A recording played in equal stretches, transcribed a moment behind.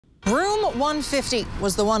Room 150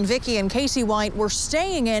 was the one Vicky and Casey White were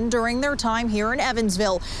staying in during their time here in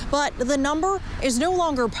Evansville. But the number is no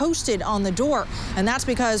longer posted on the door, and that's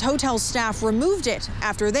because hotel staff removed it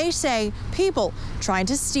after they say people tried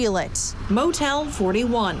to steal it. Motel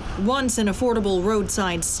 41, once an affordable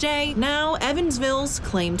roadside stay, now Evansville's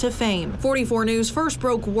claim to fame. 44 News first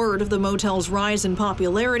broke word of the motel's rise in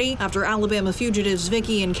popularity after Alabama fugitives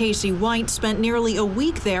Vicky and Casey White spent nearly a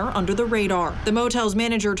week there under the radar. The motel's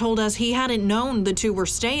manager told us he hadn't known the two were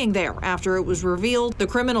staying there after it was revealed the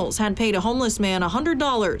criminals had paid a homeless man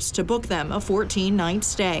 $100 to book them a 14-night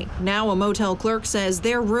stay. Now a motel clerk says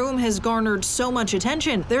their room has garnered so much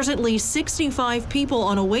attention, there's at least 65 people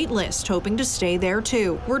on a wait list hoping to stay there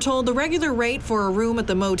too. We're told the regular rate for a room at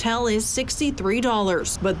the motel is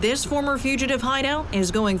 $63, but this former fugitive hideout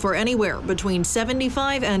is going for anywhere between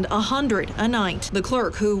 $75 and $100 a night. The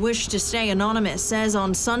clerk, who wished to stay anonymous, says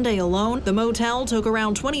on Sunday alone the motel took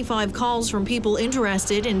around 25 calls from people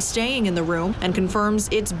interested in staying in the room and confirms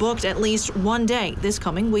it's booked at least one day this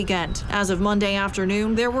coming weekend. As of Monday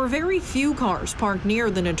afternoon, there were very few cars parked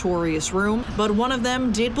near the notorious room, but one of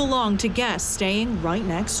them did belong to guests staying right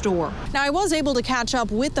next door. Now, I was able to catch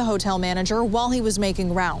up with the hotel manager while he was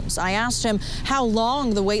making rounds. I asked him how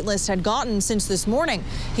long the wait list had gotten since this morning.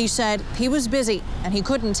 He said he was busy and he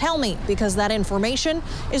couldn't tell me because that information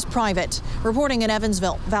is private. Reporting in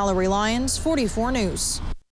Evansville, Valerie Lyons, 44 News.